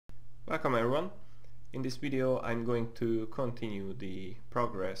Welcome everyone. In this video I'm going to continue the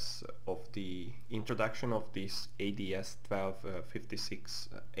progress of the introduction of this ADS1256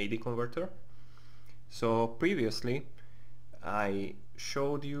 AD converter. So previously I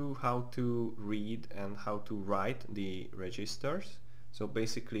showed you how to read and how to write the registers. So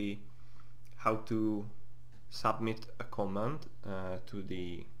basically how to submit a command to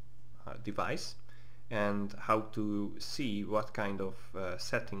the device, and how to see what kind of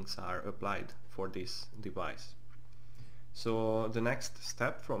settings are applied for this device. So the next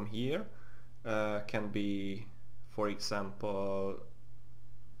step from here can be, for example,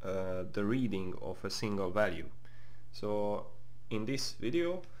 the reading of a single value. So in this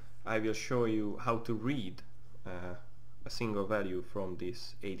video I will show you how to read a single value from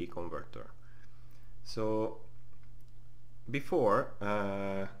this AD converter. So before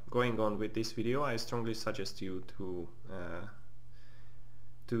going on with this video, I strongly suggest you to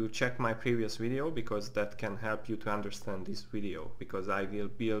check my previous video, because that can help you to understand this video, because I will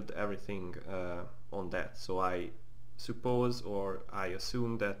build everything on that. So I suppose, or I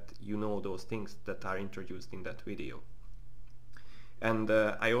assume, that you know those things that are introduced in that video. And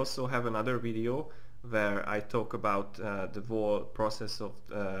I also have another video where I talk about the whole process of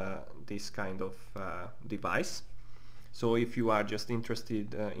this kind of device. So if you are just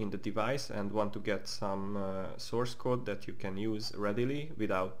interested in the device and want to get some source code that you can use readily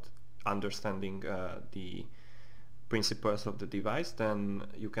without understanding the principles of the device, then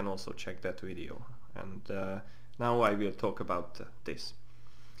you can also check that video. And now I will talk about this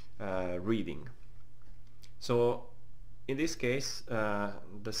reading. So in this case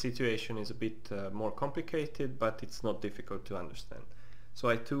the situation is a bit more complicated, but it's not difficult to understand. So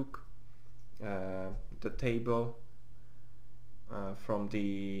I took the table from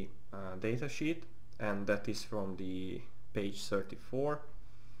the data sheet, and that is from the page 34,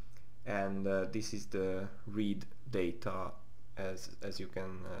 and this is the read data as you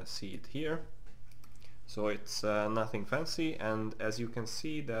can see it here. So it's nothing fancy, and as you can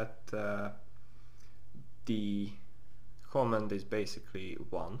see that the command is basically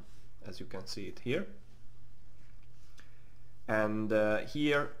 1, as you can see it here. And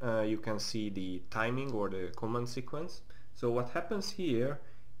here you can see the timing or the command sequence. So what happens here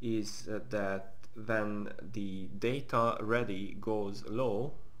is that when the data ready goes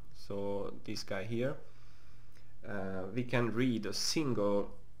low, so this guy here, we can read a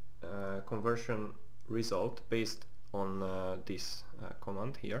single conversion result based on this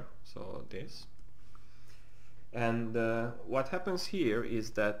command here, so this. And what happens here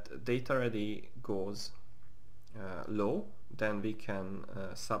is that data ready goes low, then we can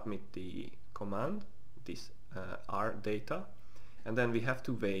submit the command, this RDATA, and then we have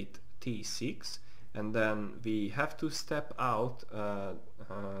to wait T6, and then we have to step out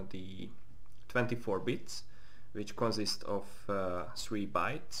the 24 bits, which consist of 3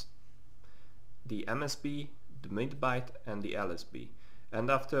 bytes, the MSB, the mid-byte, and the LSB. And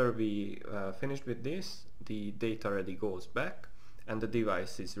after we finished with this, the data ready goes back, and the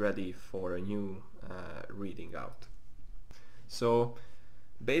device is ready for a new reading out. So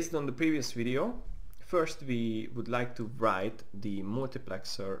based on the previous video, first we would like to write the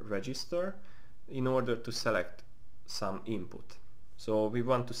multiplexer register in order to select some input. So we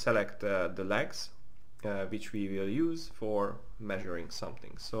want to select the legs which we will use for measuring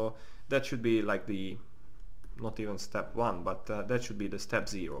something. So that should be like the, not even step 1, but that should be the step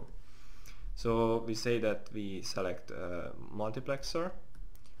 0. So we say that we select multiplexer.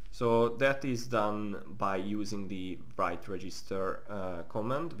 So that is done by using the writeRegister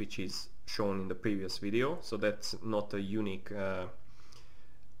command, which is shown in the previous video. So that's not a unique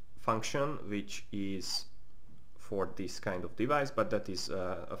function which is for this kind of device, but that is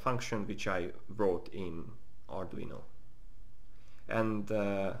a function which I wrote in Arduino. And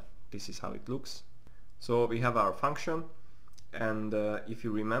this is how it looks. So we have our function, and if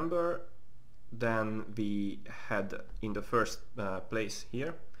you remember, then we had in the first place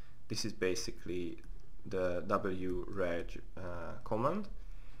here, this is basically the wreg command.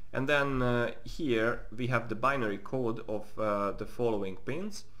 And then here we have the binary code of the following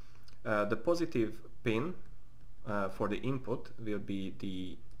pins. The positive pin for the input will be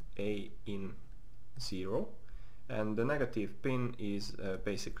the AIN0, and the negative pin is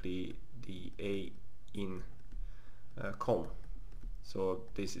basically the AINCOM. So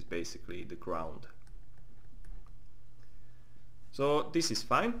this is basically the ground. So this is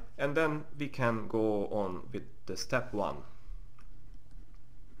fine, and then we can go on with the step 1.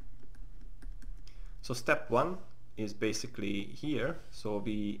 So step 1 is basically here. So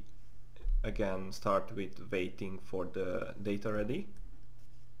we again start with waiting for the data ready,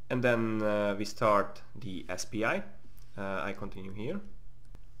 And then we start the SPI. I continue here.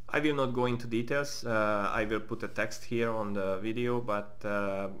 I will not go into details. I will put a text here on the video, but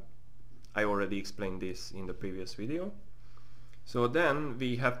I already explained this in the previous video. So then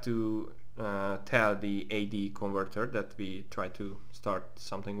we have to tell the AD converter that we try to start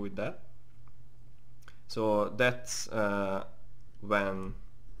something with that. So that's when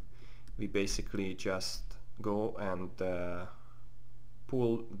we basically just go and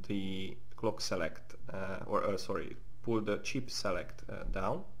pull the clock select pull the chip select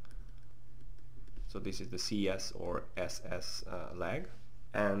down. So this is the CS or SS lag,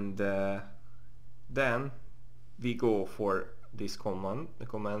 and then we go for this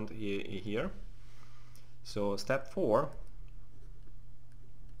command here. So step 4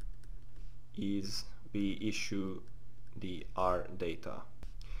 is we issue the RDATA,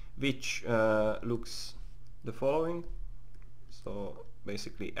 which looks the following. So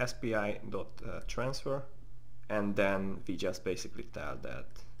basically SPI.transfer, and then we just basically tell that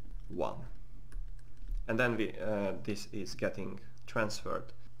 1, and then this is getting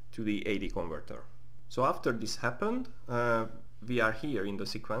transferred to the AD converter. So after this happened, we are here in the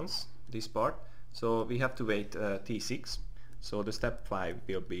sequence, this part, so we have to wait T6. So the step 5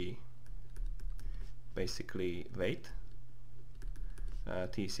 will be basically wait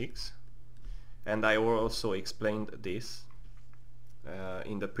T6, and I also explained this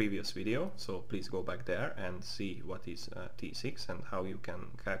in the previous video, so please go back there and see what is T6 and how you can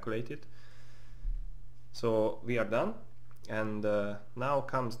calculate it. So we are done, and now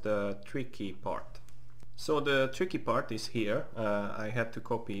comes the tricky part. So the tricky part is here. I had to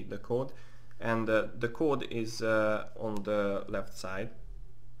copy the code, and the code is on the left side,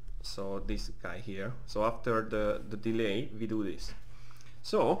 so this guy here. So after the delay we do this.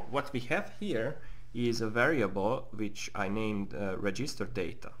 So what we have here is a variable which I named register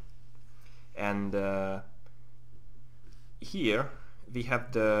data, and here we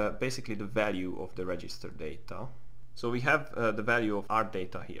have basically the value of the register data. So we have the value of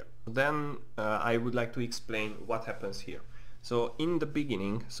RDATA here. Then I would like to explain what happens here. So in the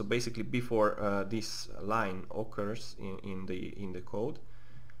beginning, so basically before this line occurs in the code,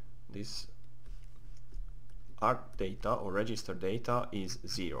 this RDATA or register data is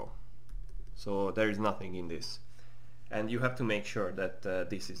 0. So there is nothing in this, and you have to make sure that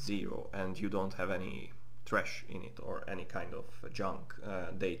this is 0 and you don't have any trash in it or any kind of junk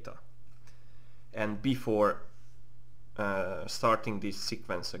data. And before starting this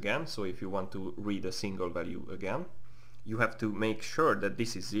sequence again, so if you want to read a single value again, you have to make sure that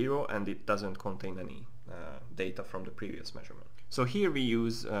this is 0 and it doesn't contain any data from the previous measurement. So here we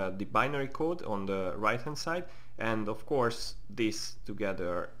use the binary code on the right hand side, and of course this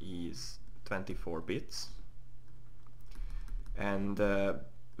together is 24 bits, and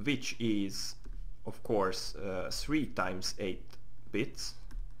which is of course 3 times 8 bits,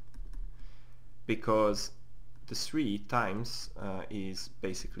 because the 3 times is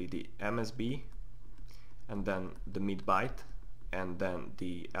basically the MSB, and then the mid-byte, and then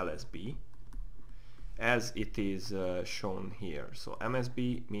the LSB, as it is shown here. So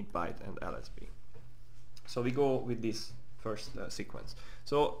MSB, mid-byte, and LSB. So we go with this first sequence.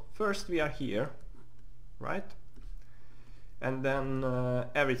 So first we are here, right? And then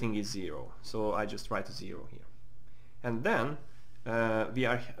everything is 0. So I just write a 0 here. And then we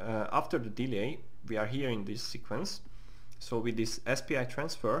are after the delay, we are here in this sequence. So with this SPI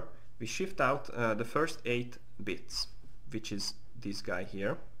transfer, we shift out the first 8 bits, which is this guy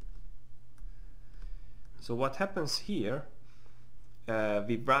here. So what happens here,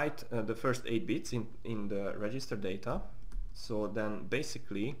 we write the first 8 bits in the register data. So then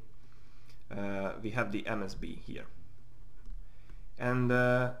basically we have the MSB here. And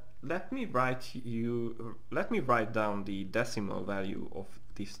let me write down the decimal value of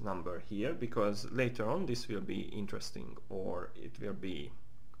this number here, because later on this will be interesting, or it will be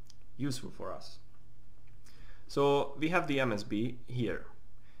useful for us. So we have the MSB here,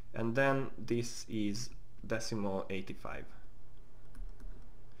 and then this is decimal 85.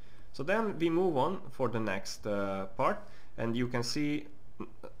 So then we move on for the next part, and you can see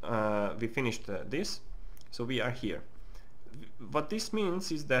we finished this. So we are here. What this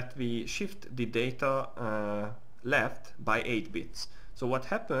means is that we shift the data left by 8 bits. So what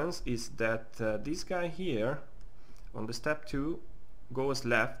happens is that this guy here on the step 2 goes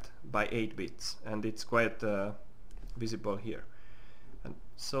left by 8 bits, and it's quite visible here. And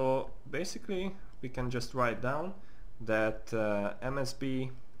so basically we can just write down that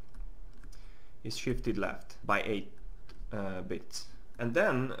MSB is shifted left by 8 bits. And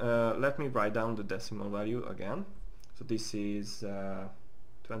then let me write down the decimal value again. So this is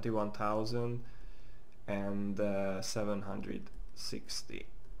 21,760.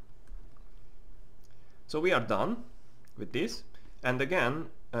 So we are done with this, and again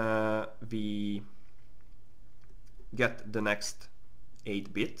we get the next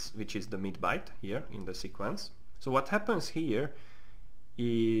 8 bits, which is the mid-byte here in the sequence. So what happens here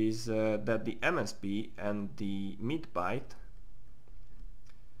is that the MSB and the mid-byte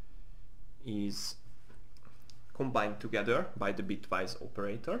is combined together by the bitwise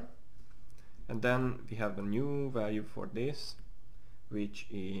operator, and then we have a new value for this, which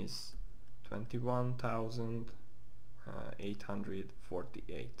is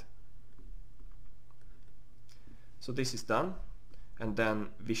 21,848. So this is done, and then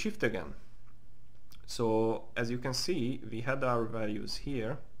we shift again. So as you can see, we had our values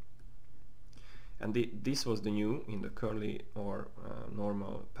here, and this was the new in the curly or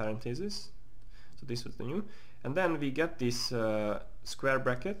normal parentheses. So this was the new, and then we get these square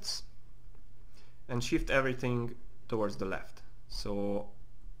brackets and shift everything towards the left. So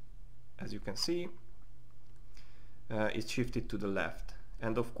as you can see, it's shifted to the left,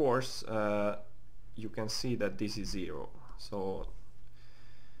 and of course you can see that this is 0. So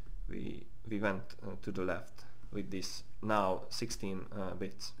we went to the left with this now 16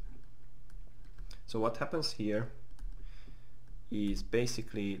 bits. So what happens here is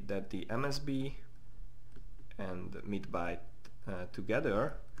basically that the MSB and mid-byte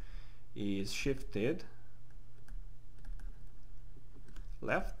together is shifted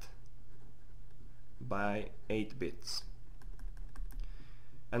left by 8 bits.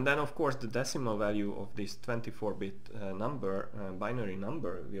 And then of course the decimal value of this 24-bit number, binary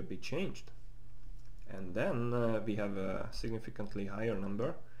number, will be changed. And then we have a significantly higher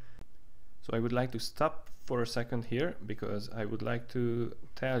number. So I would like to stop for a second here, because I would like to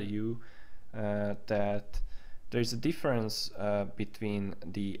tell you that there is a difference between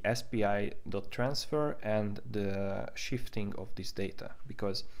the SPI.transfer and the shifting of this data,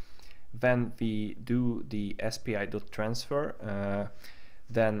 because when we do the SPI.transfer,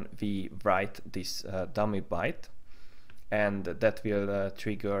 then we write this dummy byte, and that will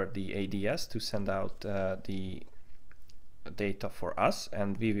trigger the ADS to send out the data for us,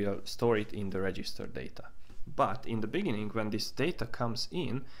 and we will store it in the register data. But in the beginning, when this data comes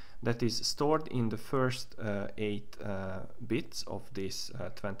in, that is stored in the first 8 bits of this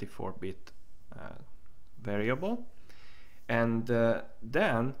 24-bit variable, and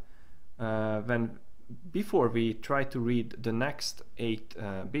then before we try to read the next 8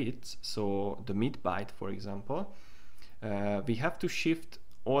 bits, so the mid-byte for example, we have to shift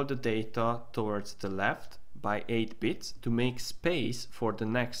all the data towards the left by 8 bits to make space for the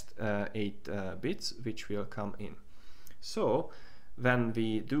next 8 bits which will come in. So when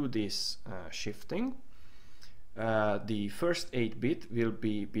we do this shifting, the first 8 bit will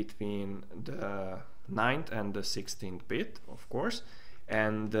be between the 9th and the 16th bit, of course,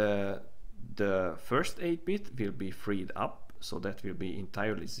 and the first 8 bit will be freed up, so that will be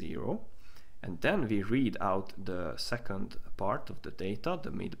entirely 0, and then we read out the second part of the data,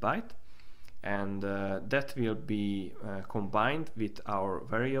 the mid-byte, and that will be combined with our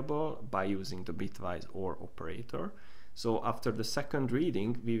variable by using the bitwise OR operator. So after the second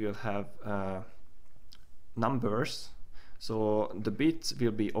reading we will have numbers, so the bits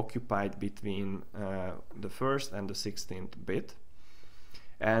will be occupied between the first and the 16th bit.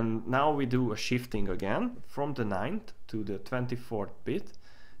 And now we do a shifting again from the 9th to the 24th bit.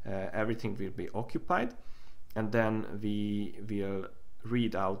 Everything will be occupied, and then we will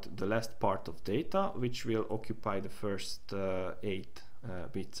read out the last part of data, which will occupy the first 8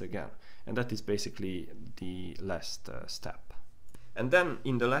 bits again. And that is basically the last step. And then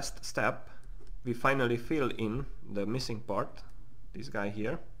in the last step we finally fill in the missing part, this guy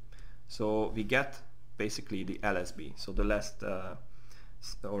here. So we get basically the LSB, so the last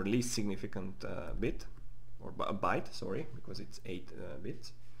or least significant bit, or byte, sorry, because it's 8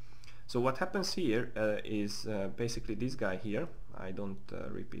 bits. So what happens here is basically this guy here, I don't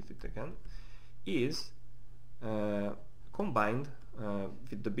repeat it again, is combined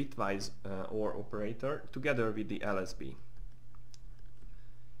with the bitwise OR operator together with the LSB.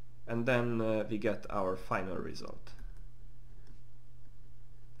 And then we get our final result,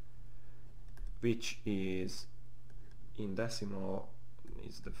 which is in decimal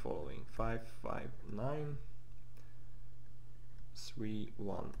is the following: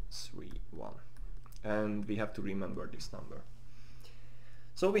 5593131, and we have to remember this number.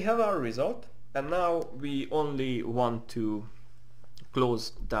 So we have our result, and now we only want to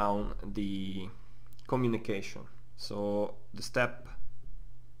close down the communication. So the step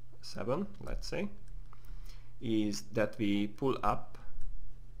 7, let's say, is that we pull up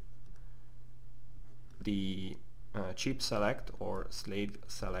the chip select or slave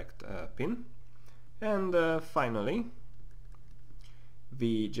select pin, and finally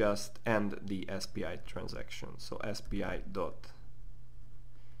we just end the SPI transaction. So SPI dot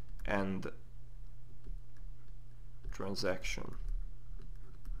end transaction,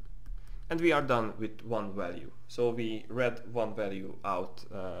 and we are done with one value. So we read one value out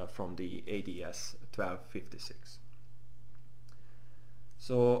from the ADS1256.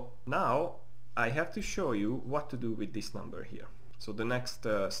 So now I have to show you what to do with this number here. So the next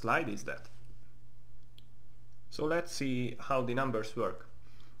slide is that. So let's see how the numbers work.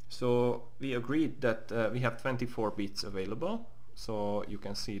 So we agreed that we have 24 bits available. So you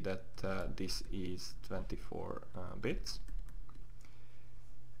can see that this is 24 bits.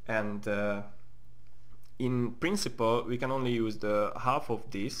 And in principle, we can only use the half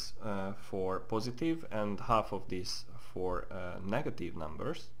of this for positive and half of this for negative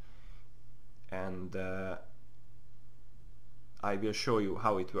numbers. And I will show you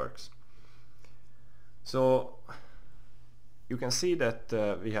how it works. So you can see that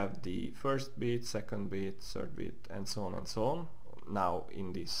we have the first bit, second bit, third bit, and so on now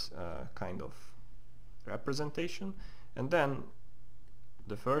in this kind of representation. And then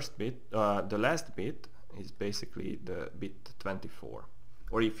the first bit, the last bit is basically the bit 24.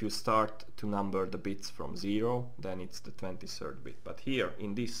 Or if you start to number the bits from 0, then it's the 23rd bit. But here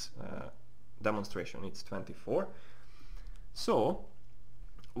in this demonstration it's 24. So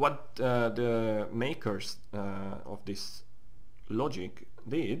what the makers of this logic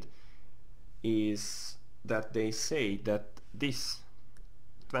did is that they say that this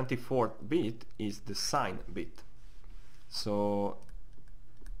 24th bit is the sign bit. So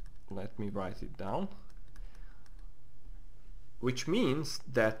let me write it down, which means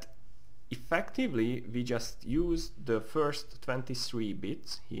that effectively we just use the first 23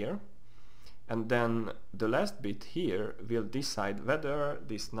 bits here, and then the last bit here will decide whether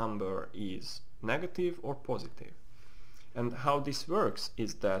this number is negative or positive. And how this works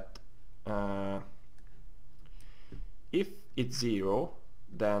is that if it's 0,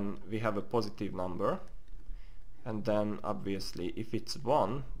 then we have a positive number, and then obviously if it's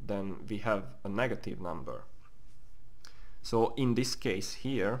 1, then we have a negative number. So in this case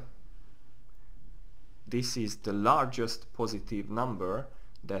here, this is the largest positive number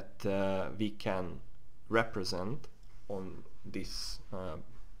that we can represent on this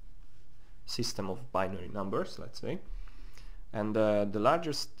system of binary numbers, let's say. And the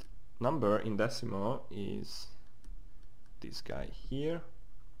largest number in decimal is this guy here.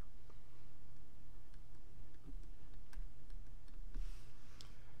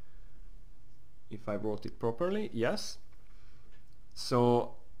 If I wrote it properly, yes.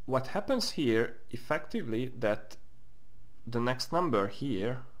 So what happens here effectively, that the next number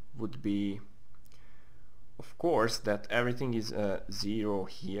here would be, of course, that everything is 0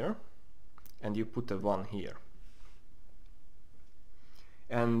 here and you put a 1 here.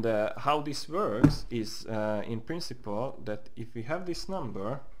 And how this works is in principle that if we have this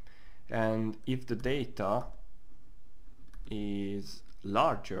number and if the data is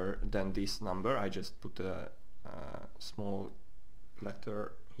larger than this number, I just put a small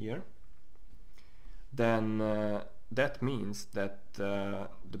letter here, then that means that the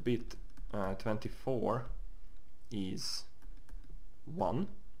bit 24 is 1.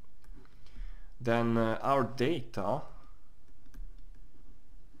 Then our data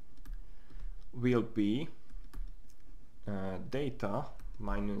will be data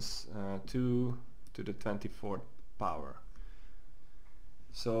minus 2 to the 24th power.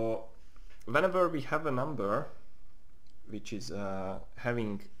 So whenever we have a number which is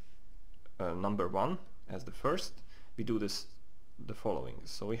having number 1 as the first, we do the following.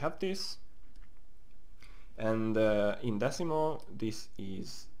 So we have this, and in decimal this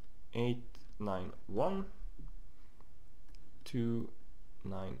is 8912911.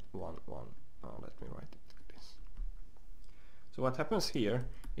 Let me write it like this. So what happens here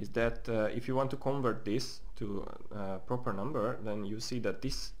is that if you want to convert this to a proper number, then you see that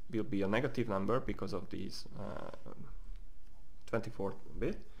this will be a negative number because of these 24th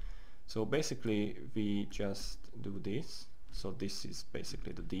bit. So basically we just do this. So this is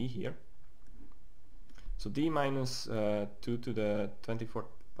basically the D here. So D minus 2 to the 24th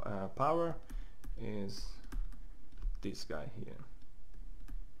power is this guy here.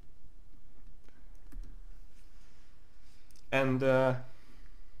 And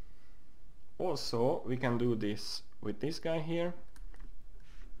also we can do this with this guy here.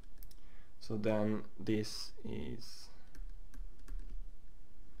 So then this is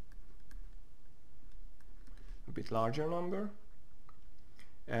a bit larger number,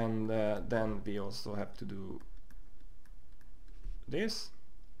 and then we also have to do this,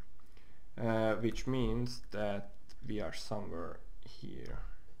 which means that we are somewhere here.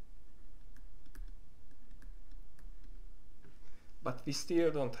 But we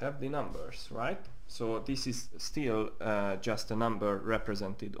still don't have the numbers, right? So this is still just a number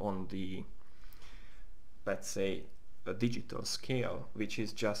represented on the, let's say, a digital scale, which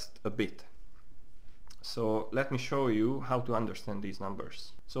is just a bit. So let me show you how to understand these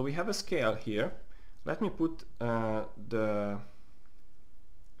numbers. So we have a scale here. Let me put the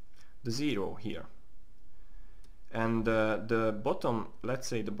 0 here. And the bottom, let's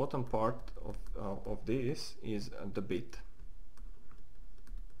say the bottom part of this is the bit.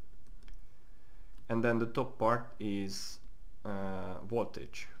 And then the top part is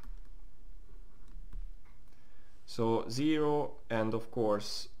voltage. So 0, and of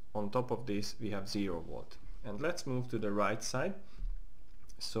course on top of this we have 0 volt. And let's move to the right side.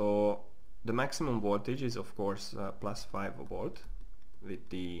 So the maximum voltage is of course plus 5 volt with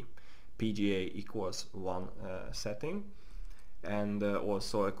the PGA equals 1 setting, and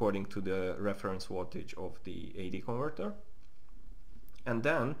also according to the reference voltage of the AD converter. And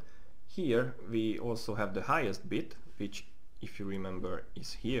then here we also have the highest bit, which, if you remember,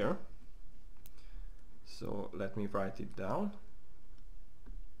 is here. So let me write it down.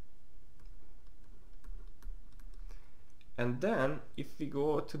 And then if we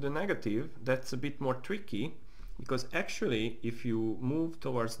go to the negative, that's a bit more tricky, because actually if you move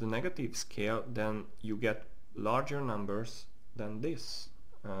towards the negative scale, then you get larger numbers than this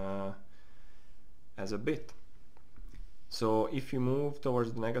as a bit. So if you move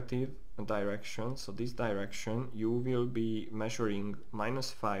towards the negative direction, so this direction, you will be measuring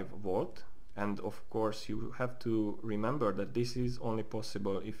 -5 volt, and of course you have to remember that this is only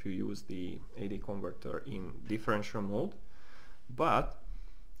possible if you use the AD converter in differential mode. But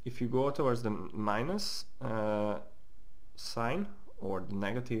if you go towards the minus sign, or the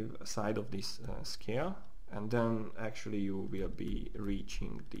negative side of this scale, and then actually you will be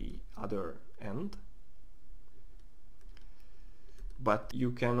reaching the other end. But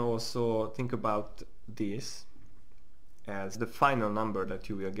you can also think about this as the final number that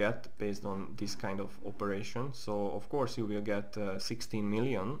you will get based on this kind of operation. So of course you will get 16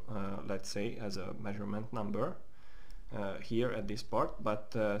 million, let's say, as a measurement number here at this part,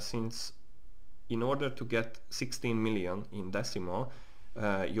 but since in order to get 16 million in decimal,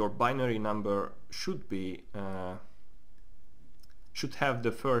 your binary number should be should have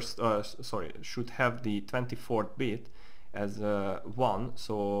the should have the 24th bit as 1,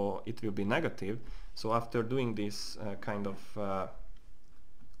 so it will be negative. So after doing this kind of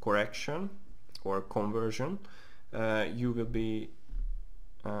correction or conversion, you will be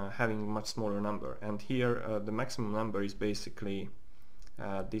having much smaller number. And here the maximum number is basically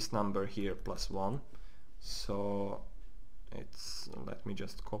this number here plus 1. So it's, let me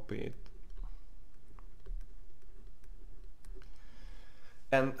just copy it.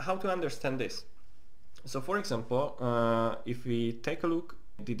 And how to understand this? So for example, if we take a look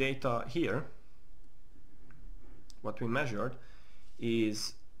at the data here, what we measured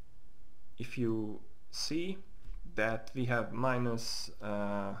is, if you see that we have minus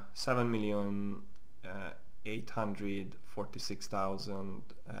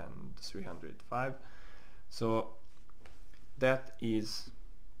 7,846,305. So that is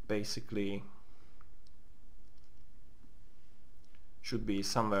basically should be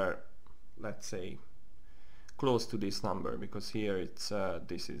somewhere, let's say, close to this number, because here it's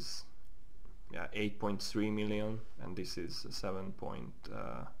this is 8.3 million and this is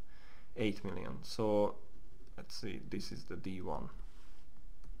 7.8 million. So let's see, this is the D1.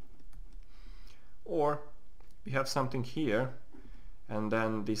 Or we have something here, and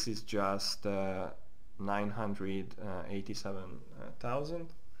then this is just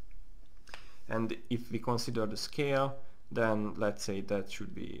 987,000. And if we consider the scale, then let's say that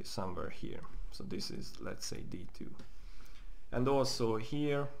should be somewhere here. So this is, let's say, D2. And also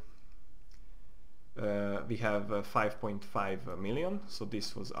here we have 5.5 million. So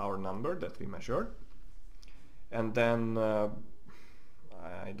this was our number that we measured. And then I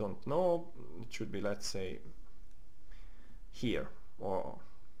don't know, it should be, let's say, here or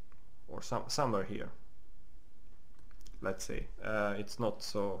somewhere here. Let's say it's not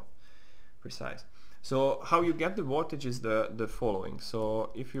so precise. So how you get the voltage is the following.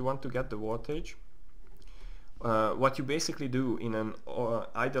 So if you want to get the voltage, what you basically do in an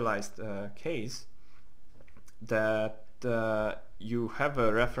idealized case, that you have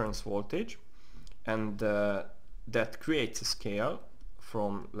a reference voltage, and that creates a scale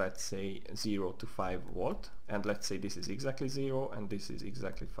from, let's say, 0 to 5 volt, and let's say this is exactly 0 and this is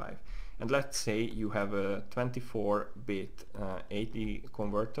exactly 5, and let's say you have a 24-bit AD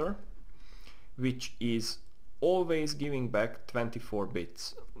converter which is always giving back 24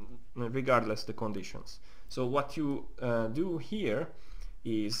 bits regardless the conditions. So what you do here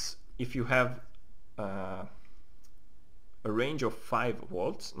is, if you have a range of 5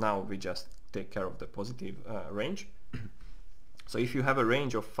 volts, now we just take care of the positive range. So if you have a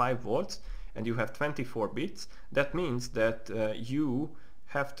range of 5 volts and you have 24 bits, that means that you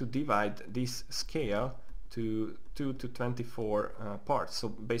have to divide this scale to 2 to 24 parts, so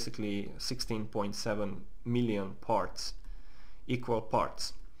basically 16.7 million parts, equal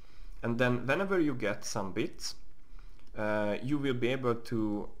parts. And then whenever you get some bits, you will be able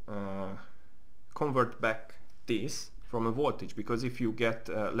to convert back this from a voltage, because if you get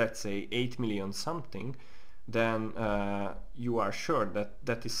let's say 8 million something, then you are sure that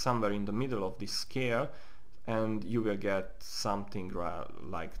that is somewhere in the middle of this scale, and you will get something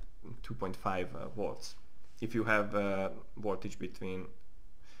like 2.5 volts if you have voltage between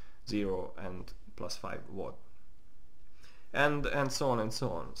 0 and plus 5 volt, and so on and so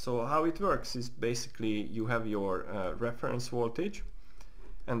on. So how it works is basically you have your reference voltage,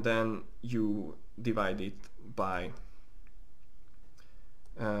 and then you divide it by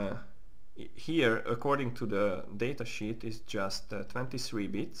here, according to the data sheet, is just 23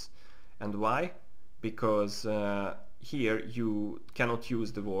 bits. And why? Because here you cannot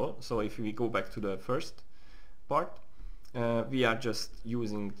use the wall. So if we go back to the first part, we are just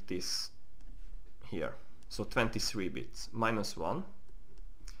using this here. So 23 bits minus 1,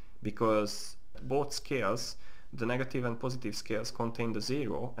 because both scales, the negative and positive scales, contain the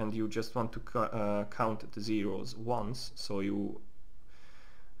 0, and you just want to count the zeros once, so you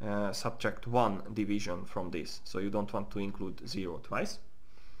subtract 1 division from this, so you don't want to include 0 twice.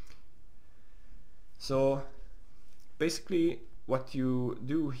 So basically what you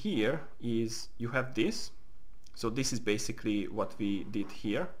do here is you have this. So this is basically what we did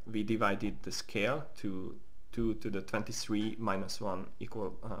here. We divided the scale to 2 to the 23 minus 1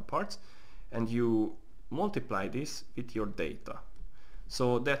 equal parts, and you multiply this with your data.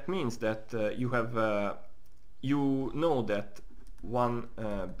 So that means that you have you know that 1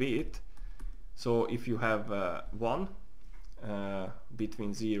 bit, so if you have 1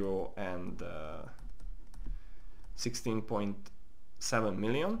 between 0 and 16.7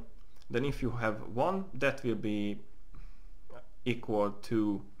 million, then if you have 1, that will be equal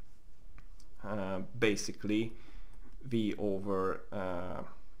to basically V over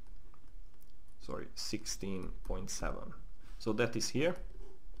 16.7. So that is here,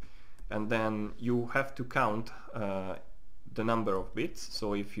 and then you have to count the number of bits.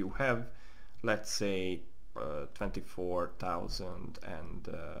 So if you have, let's say 24,000, and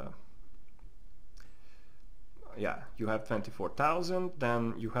yeah, you have 24,000,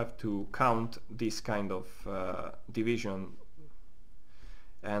 then you have to count this kind of division,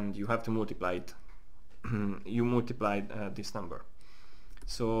 and you have to multiply it. You multiply this number.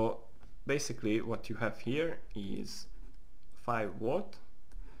 So basically what you have here is 5 volt,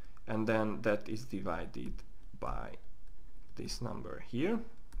 and then that is divided by this number here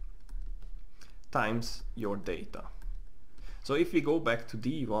times your data. So if we go back to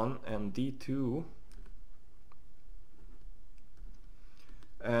D1 and D2,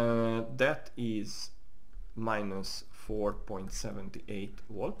 that is minus 4.78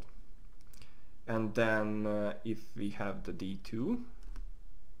 volt, and then if we have the D2,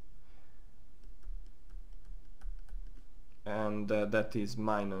 and that is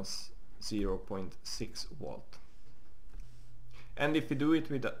minus 0.6 volt. And if we do it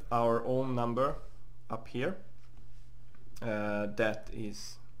with our own number up here, that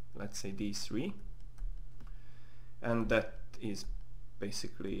is, let's say, D3, and that is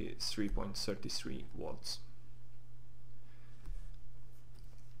basically 3.33 volts.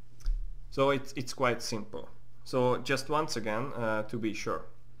 So it's quite simple. So just once again, to be sure,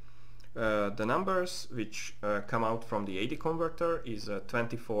 the numbers which come out from the AD converter is a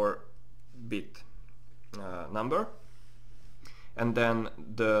 24-bit number, and then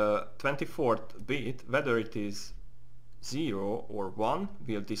the 24th bit, whether it is 0 or 1,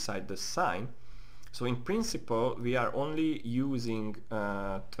 will decide the sign. So in principle we are only using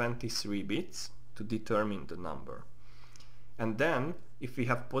 23 bits to determine the number, and then if we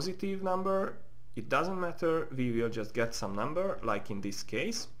have positive number, it doesn't matter, we will just get some number, like in this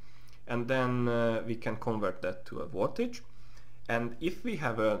case, and then we can convert that to a voltage. And if we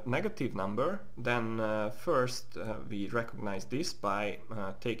have a negative number, then first we recognize this by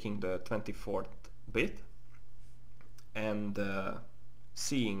taking the 24th bit and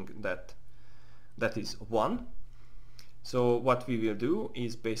seeing that that is 1. So what we will do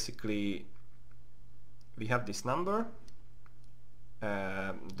is basically we have this number,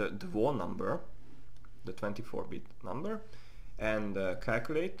 the whole number, the 24-bit number, and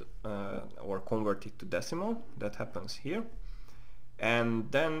calculate or convert it to decimal. That happens here,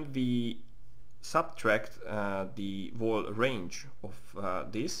 and then we subtract the whole range of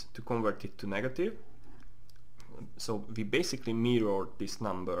this to convert it to negative. So we basically mirror this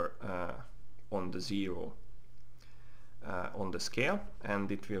number on the 0 on the scale,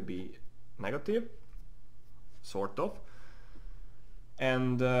 and it will be negative, sort of,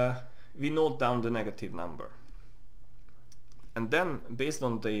 and we note down the negative number. And then based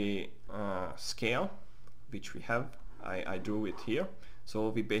on the scale which we have, I drew it here, so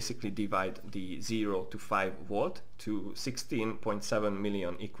we basically divide the 0 to 5 volt to 16.7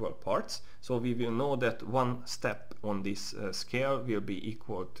 million equal parts. So we will know that one step on this scale will be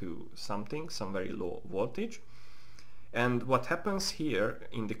equal to something, some very low voltage. And what happens here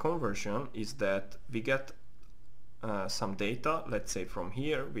in the conversion is that we get some data, let's say from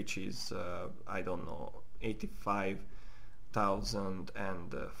here, which is I don't know,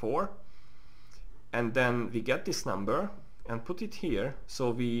 85,004, and then we get this number and put it here,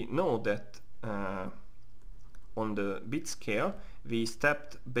 so we know that on the bit scale we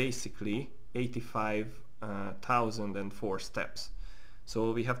stepped basically 85,004 steps.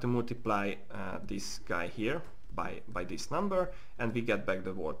 So we have to multiply this guy here by this number, and we get back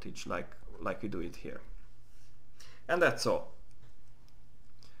the voltage like we do it here. And that's all.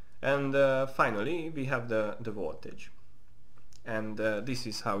 And finally we have the voltage. And this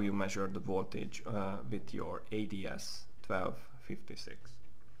is how you measure the voltage with your ADS1256.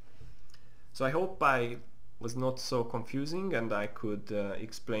 So I hope I was not so confusing and I could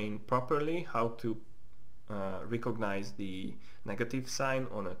explain properly how to recognize the negative sign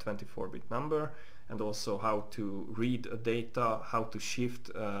on a 24-bit number, and also how to read a data, how to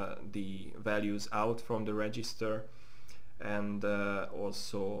shift the values out from the register, and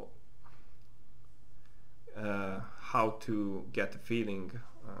also how to get a feeling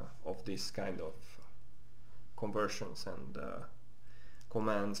of this kind of conversions and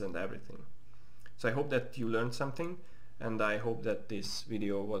commands and everything. So I hope that you learned something, and I hope that this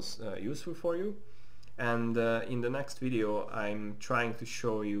video was useful for you. And in the next video I'm trying to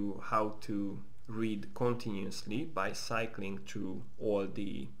show you how to read continuously by cycling through all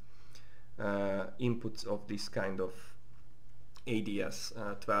the inputs of this kind of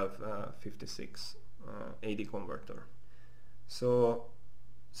ADS1256 AD converter. So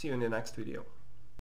see you in the next video.